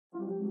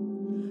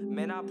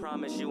Man, I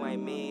promise you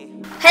ain't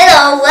me.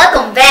 Hello,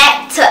 welcome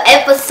back to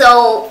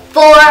episode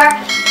 4 of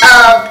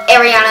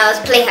Ariana's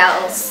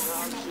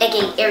Playhouse,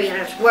 aka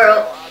Ariana's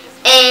World.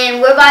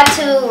 And we're about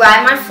to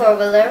ride my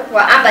four-wheeler.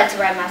 Well, I'm about to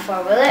ride my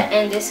four-wheeler,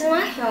 and this is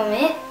my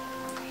helmet.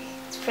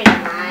 It's pretty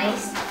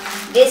nice.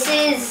 This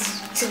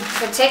is to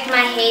protect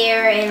my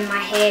hair and my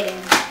head and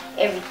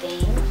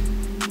everything.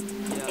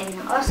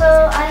 And also,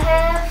 I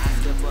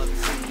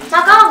have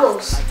my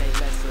goggles.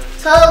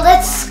 So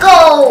let's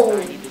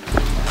go.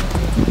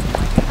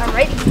 I'm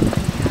ready.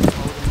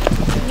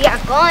 We are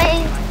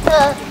going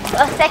to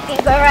a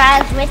second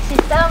garage, which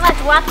is so much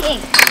walking.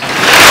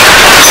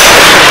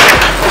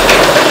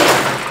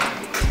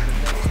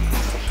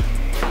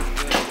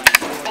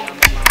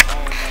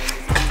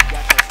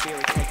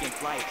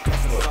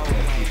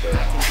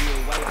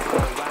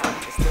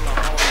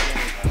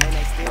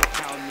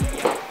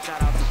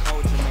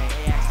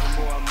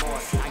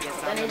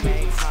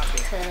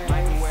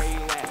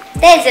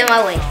 That's in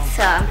my way,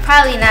 so I'm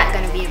probably not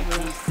gonna be able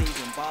to.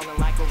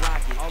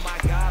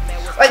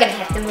 We're gonna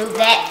have to move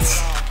that.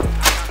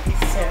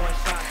 So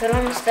put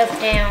all my stuff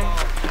down,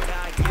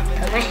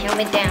 put my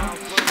helmet down.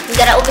 We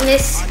gotta open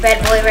this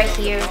bad boy right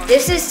here.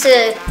 This is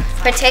to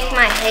protect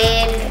my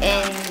head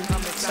and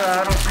so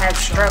I don't have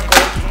struggle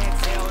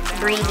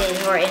breathing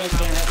or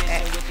anything like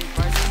that.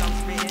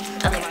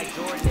 Okay.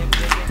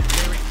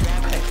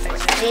 Put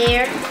it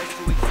there.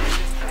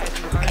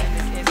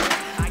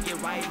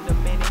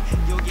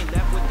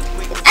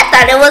 I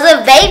thought it was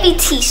a baby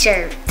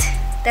t-shirt.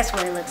 That's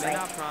what it looks like.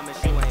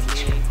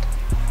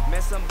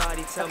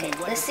 Okay,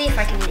 let's see if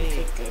I can even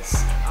fit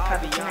this.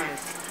 Probably not.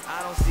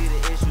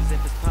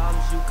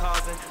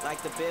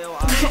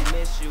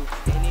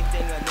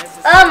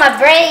 Oh, my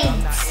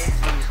braids!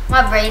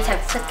 My braids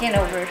have taken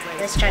over.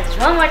 Let's try this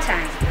one more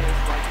time.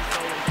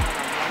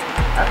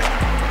 Okay.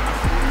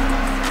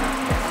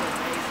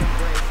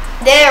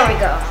 There we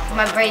go.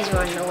 My braids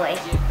were in the way.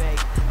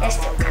 They're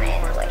still kind of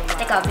in the way. I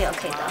think I'll be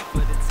okay though.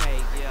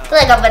 I feel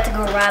like I'm about to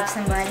go rob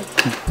somebody.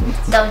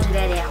 Don't do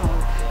that at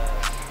home.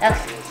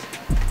 Okay.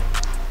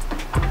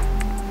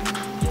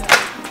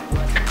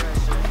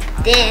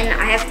 Then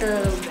I have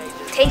to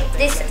take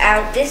this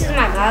out. This is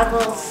my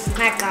goggles.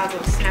 Not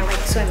goggles. Not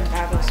like swimming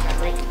goggles. But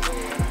like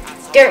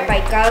dirt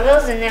bike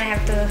goggles. And then I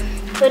have to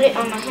put it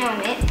on my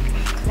helmet.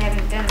 Because I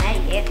haven't done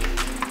that yet.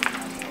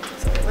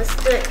 So let's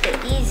do it the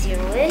easier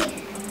way.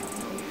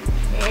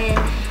 And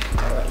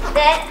go like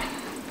that.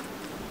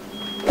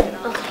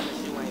 Okay.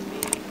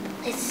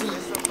 Let's see.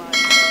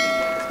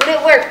 Will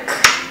it work?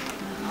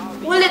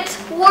 Will it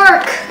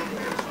work?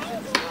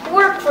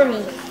 Work for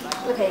me.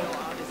 Okay.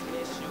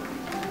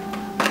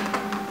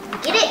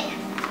 Get it?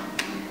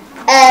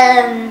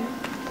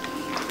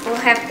 We'll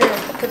have to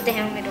put the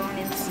helmet on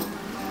and see.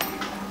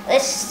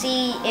 Let's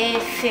see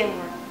if it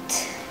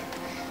worked.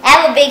 I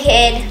have a big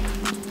head,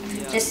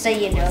 just so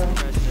you know.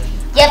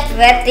 Yep,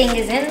 that thing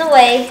is in the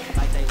way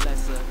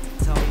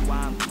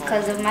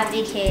because of my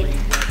big head.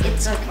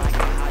 It's okay.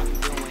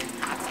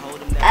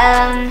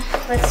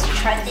 Let's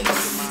try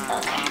this.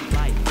 Okay.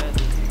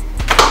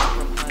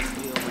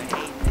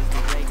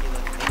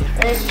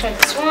 Let's try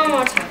this one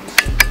more time.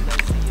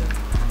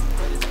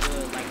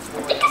 I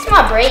think it's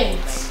my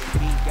braids.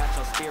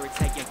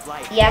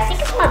 Yeah, I think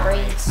it's my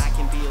braids.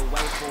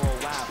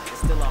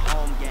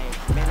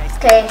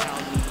 Okay.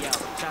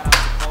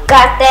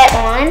 Got that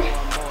on.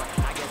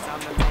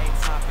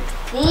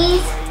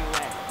 These,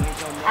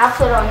 I'll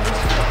put on this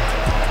one.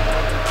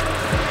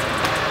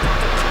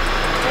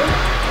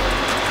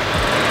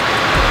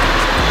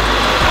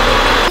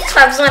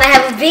 Problems when I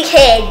have a big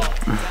head.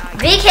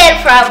 Big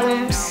head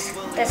problems.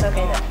 That's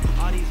okay though.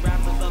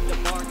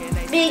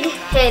 Big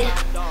head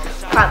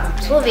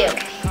problems. We'll be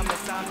okay.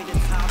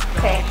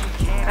 Okay.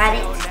 Got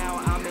it.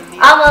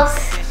 Almost.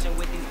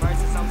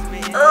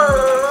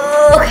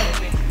 Okay.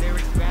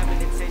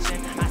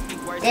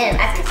 Then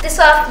I took this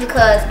off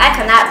because I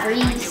cannot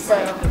breathe, so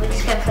we're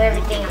just gonna put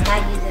everything I'm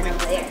not using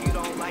over there.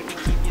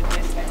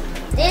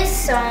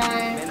 This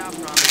on.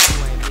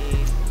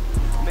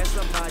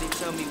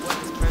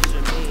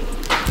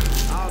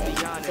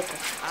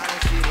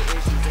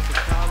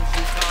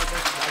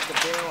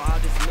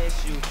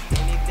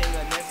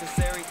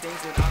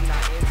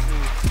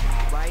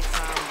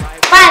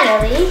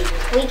 Finally,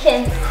 we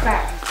can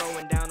start.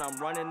 I'm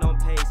running on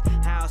pace.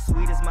 How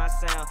sweet is my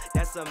sound?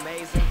 That's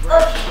amazing. Okay.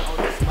 On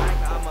this mic,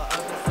 I'm a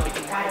oven, so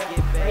you might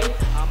get baked.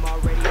 I'm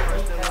already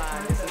first in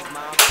line. This is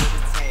my for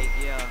the take,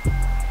 yeah.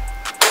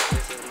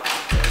 This is my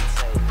for the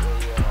take,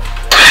 yeah.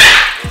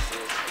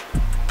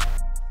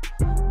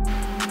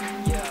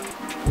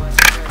 What's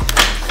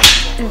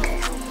Okay.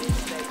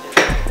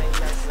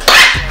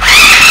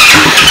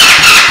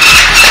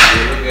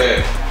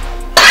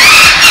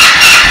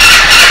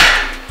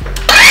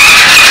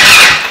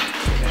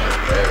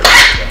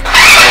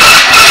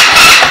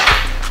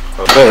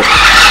 Okay.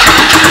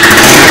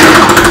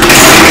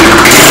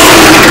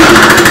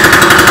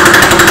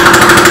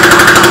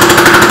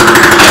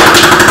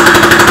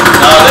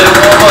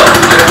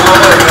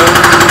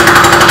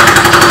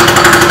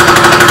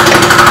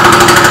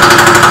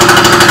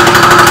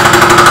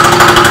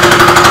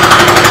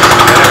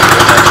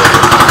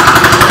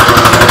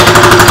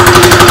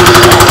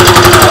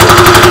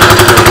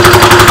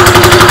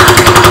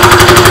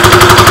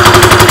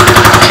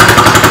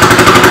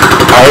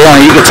 on.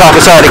 You can talk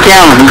inside the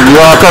camera. You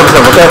all cover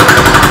stuff, okay?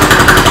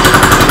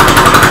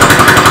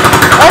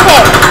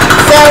 Okay,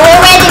 so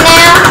we're ready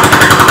now.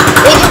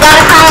 We just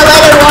gotta kind of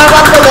let it warm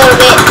up a little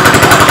bit.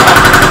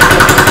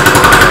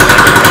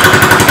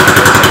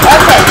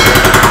 Okay.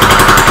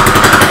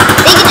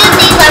 I think it just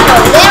needs like a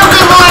little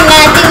bit more, and then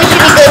I think we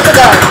should be good to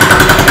go.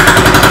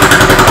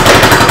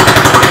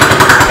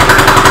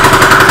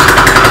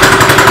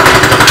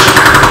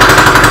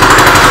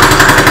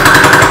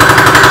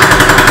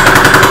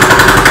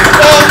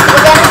 Okay,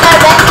 we're gonna start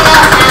backing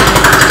up now.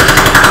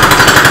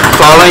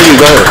 Following you,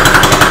 go ahead.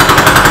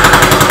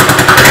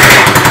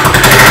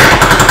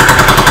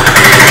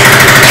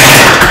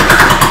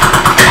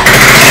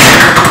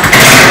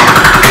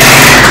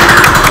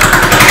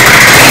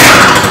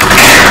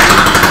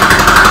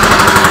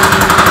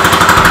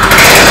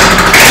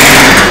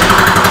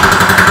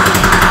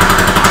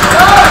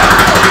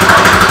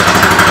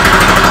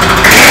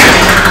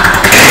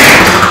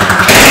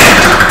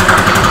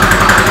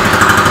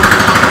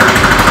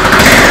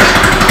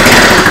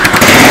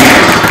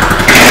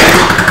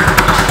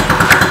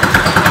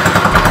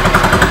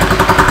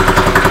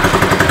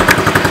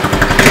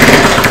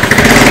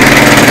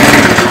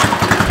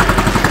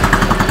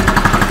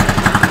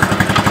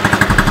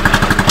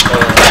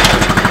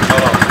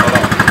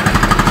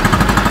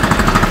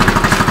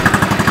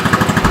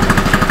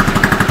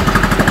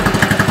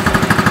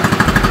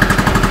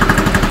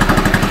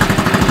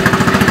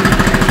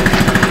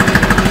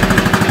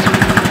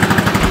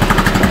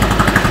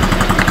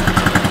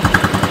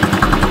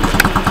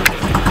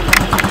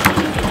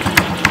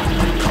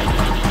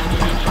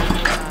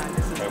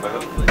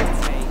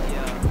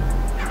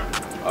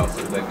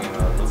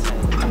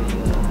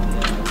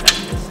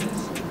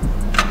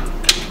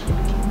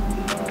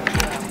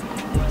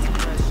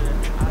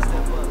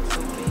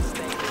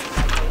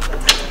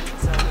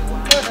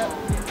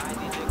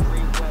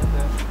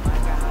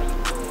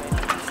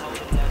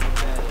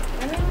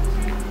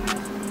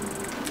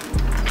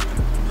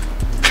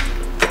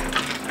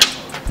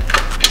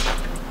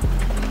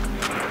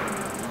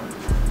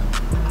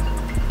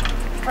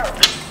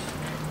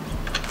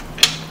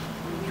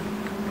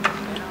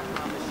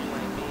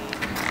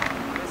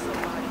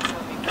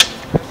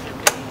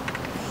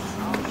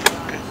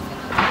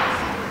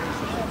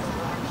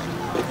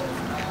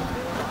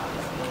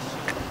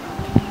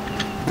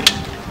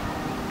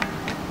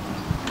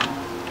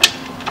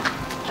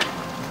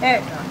 There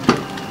we go.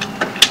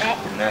 Back.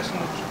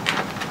 National.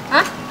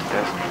 Huh?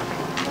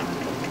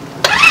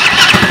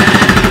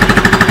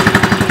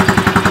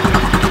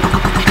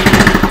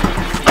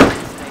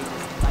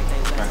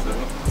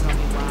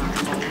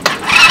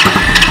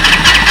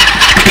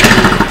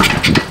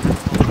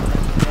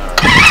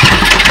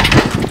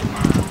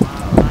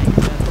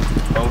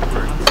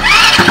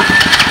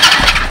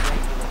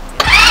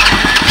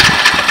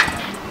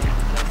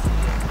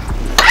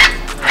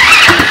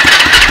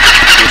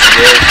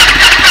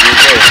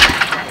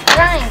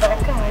 Trying, but I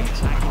couldn't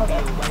reach it.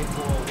 Okay.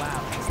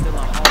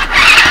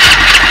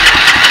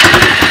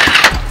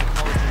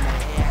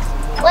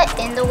 What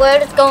in the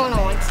world is going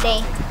on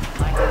today?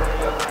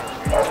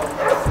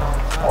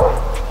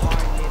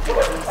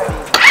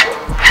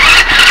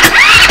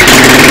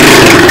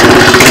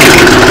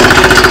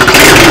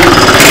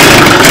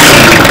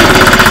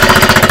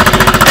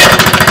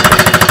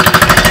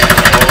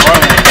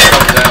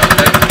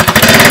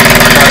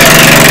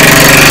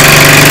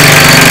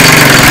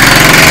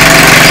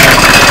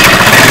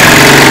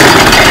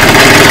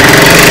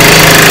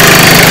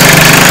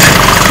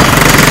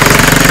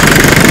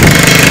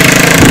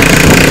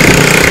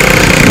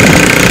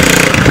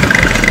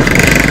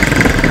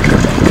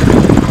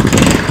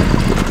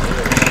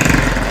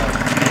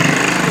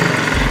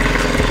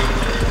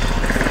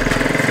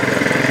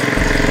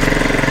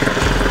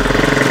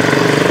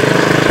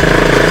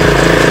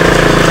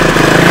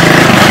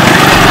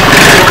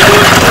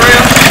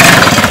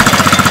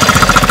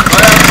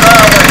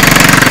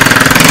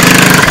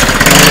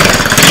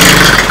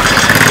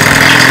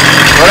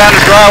 Down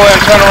the driveway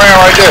and turn around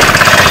right there.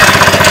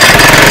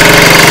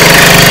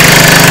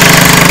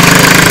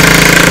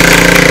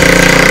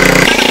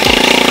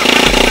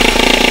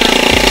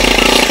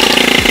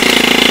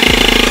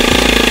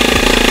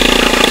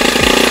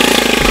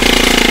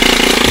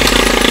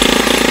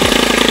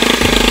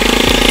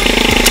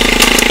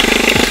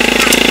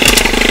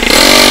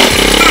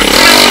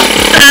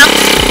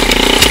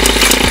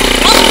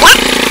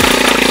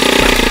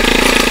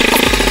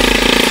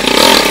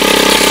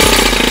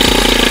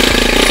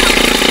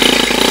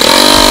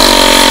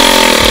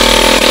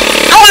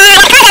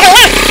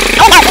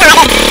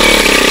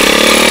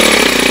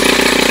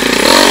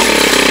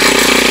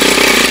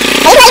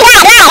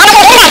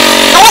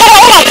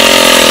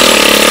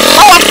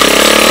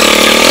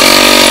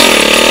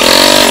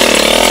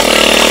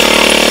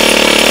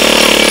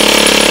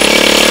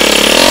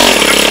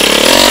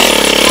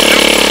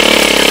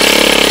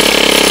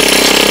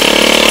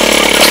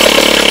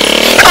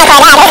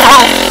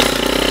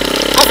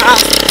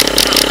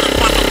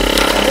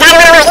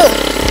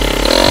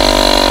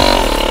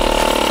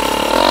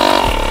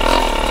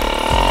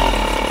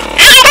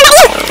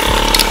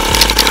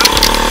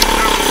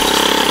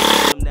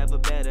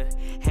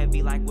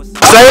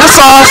 Say the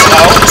sauce.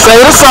 Say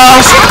the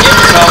sauce.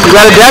 You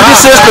gotta dap your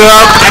sister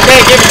up. I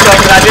can't give you some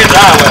because I didn't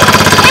drive well.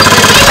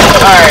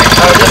 Alright.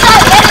 Alright.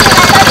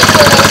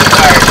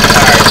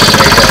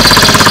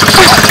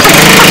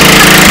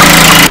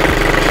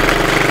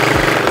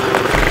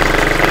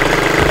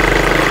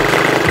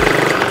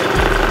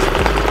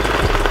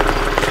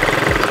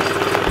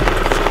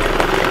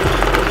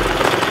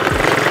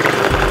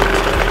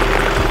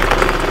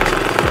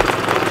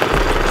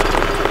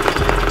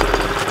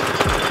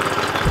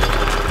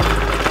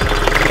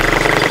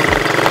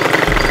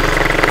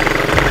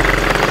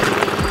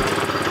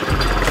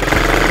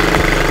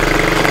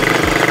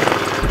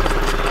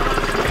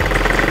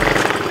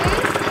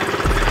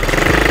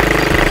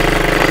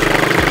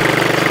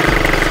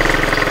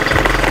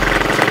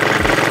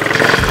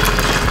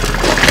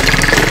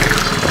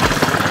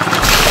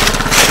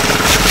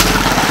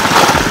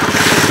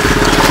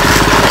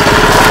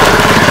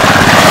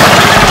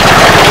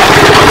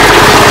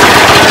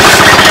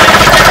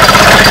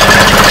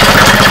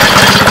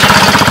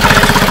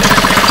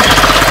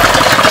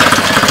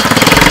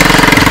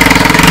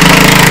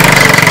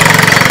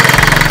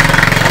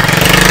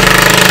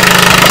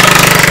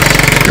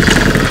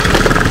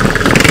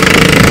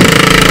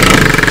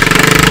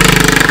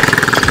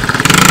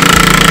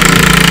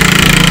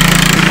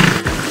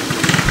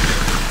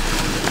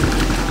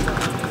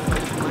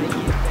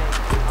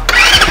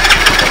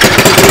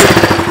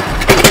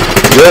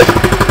 Good.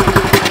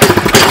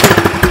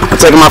 I'm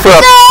taking my foot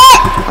up.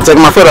 I'm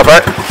taking my foot up,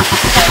 right?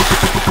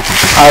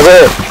 Alright,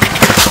 good.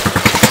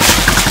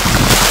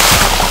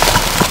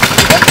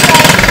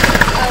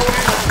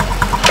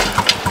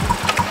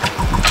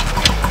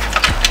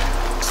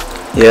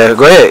 Yeah,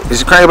 go ahead.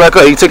 Just crank it back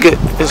up. You took it.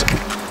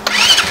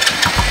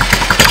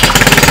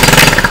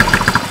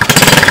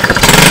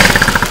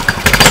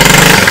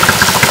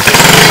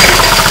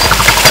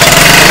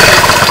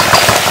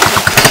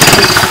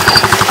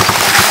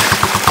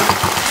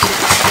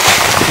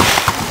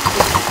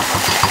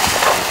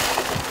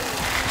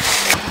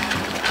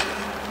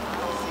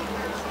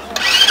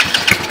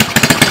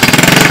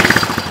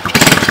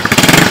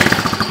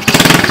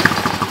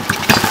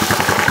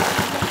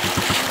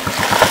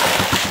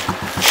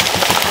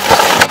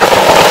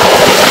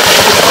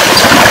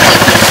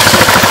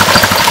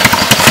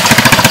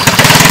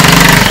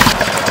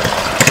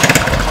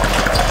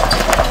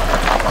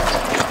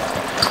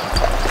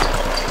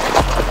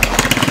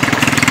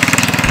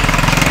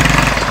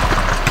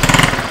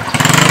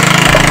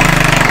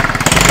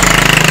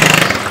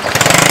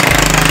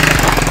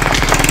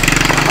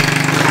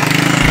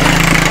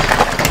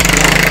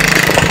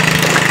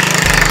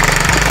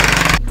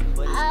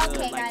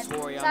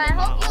 So I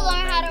hope you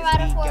learn how to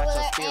ride a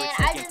four-wheeler, and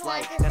I just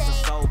wanted to say, make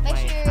sure,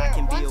 once again,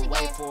 make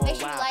sure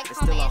you like,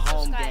 comment, and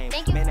subscribe.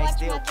 Thank you for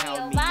watching my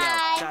video.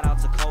 Bye!